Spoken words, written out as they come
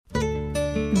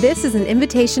This is an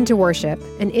invitation to worship,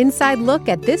 an inside look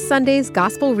at this Sunday's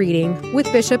gospel reading with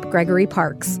Bishop Gregory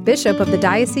Parks, Bishop of the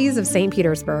Diocese of St.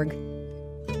 Petersburg.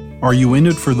 Are you in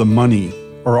it for the money,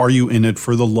 or are you in it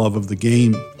for the love of the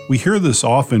game? We hear this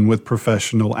often with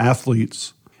professional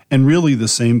athletes, and really the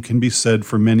same can be said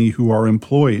for many who are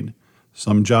employed.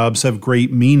 Some jobs have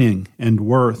great meaning and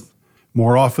worth.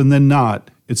 More often than not,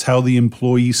 it's how the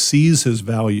employee sees his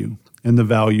value and the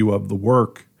value of the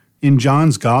work. In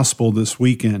John's Gospel this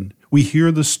weekend, we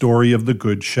hear the story of the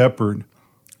Good Shepherd.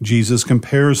 Jesus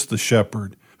compares the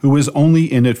shepherd, who is only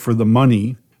in it for the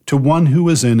money, to one who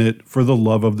is in it for the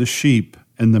love of the sheep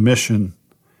and the mission.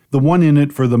 The one in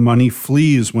it for the money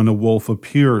flees when a wolf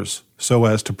appears, so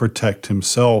as to protect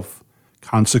himself.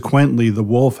 Consequently, the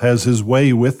wolf has his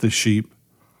way with the sheep.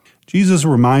 Jesus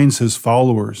reminds his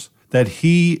followers that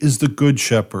he is the good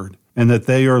shepherd and that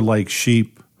they are like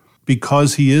sheep.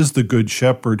 Because he is the good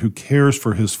shepherd who cares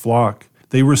for his flock,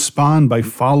 they respond by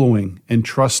following and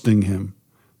trusting him.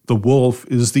 The wolf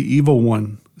is the evil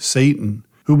one, Satan,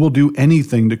 who will do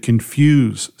anything to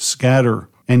confuse, scatter,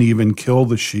 and even kill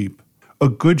the sheep. A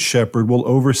good shepherd will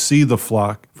oversee the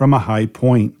flock from a high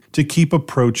point to keep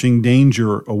approaching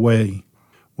danger away.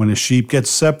 When a sheep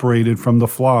gets separated from the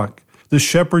flock, the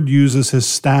shepherd uses his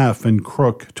staff and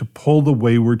crook to pull the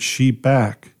wayward sheep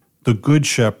back. The good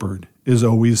shepherd is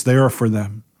always there for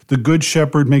them. The good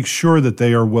shepherd makes sure that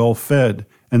they are well fed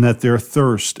and that their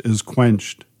thirst is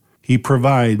quenched. He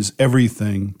provides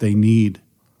everything they need.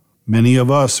 Many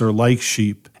of us are like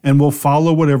sheep and will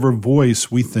follow whatever voice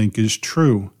we think is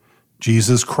true.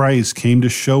 Jesus Christ came to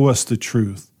show us the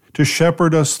truth, to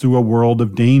shepherd us through a world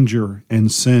of danger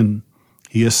and sin.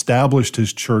 He established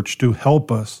his church to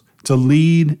help us, to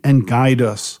lead and guide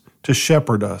us, to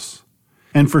shepherd us.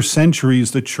 And for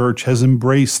centuries, the church has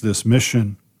embraced this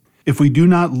mission. If we do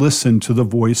not listen to the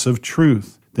voice of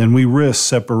truth, then we risk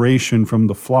separation from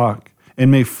the flock and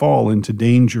may fall into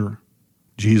danger.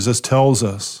 Jesus tells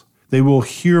us, "They will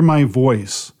hear my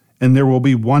voice, and there will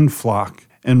be one flock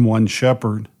and one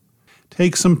shepherd."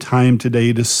 Take some time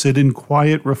today to sit in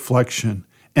quiet reflection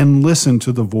and listen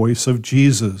to the voice of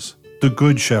Jesus, the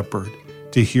Good Shepherd,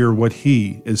 to hear what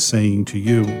he is saying to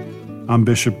you. I'm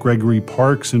Bishop Gregory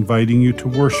Parks, inviting you to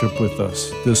worship with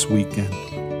us this weekend.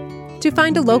 To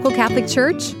find a local Catholic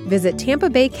church, visit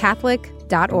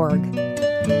tampabaycatholic.org.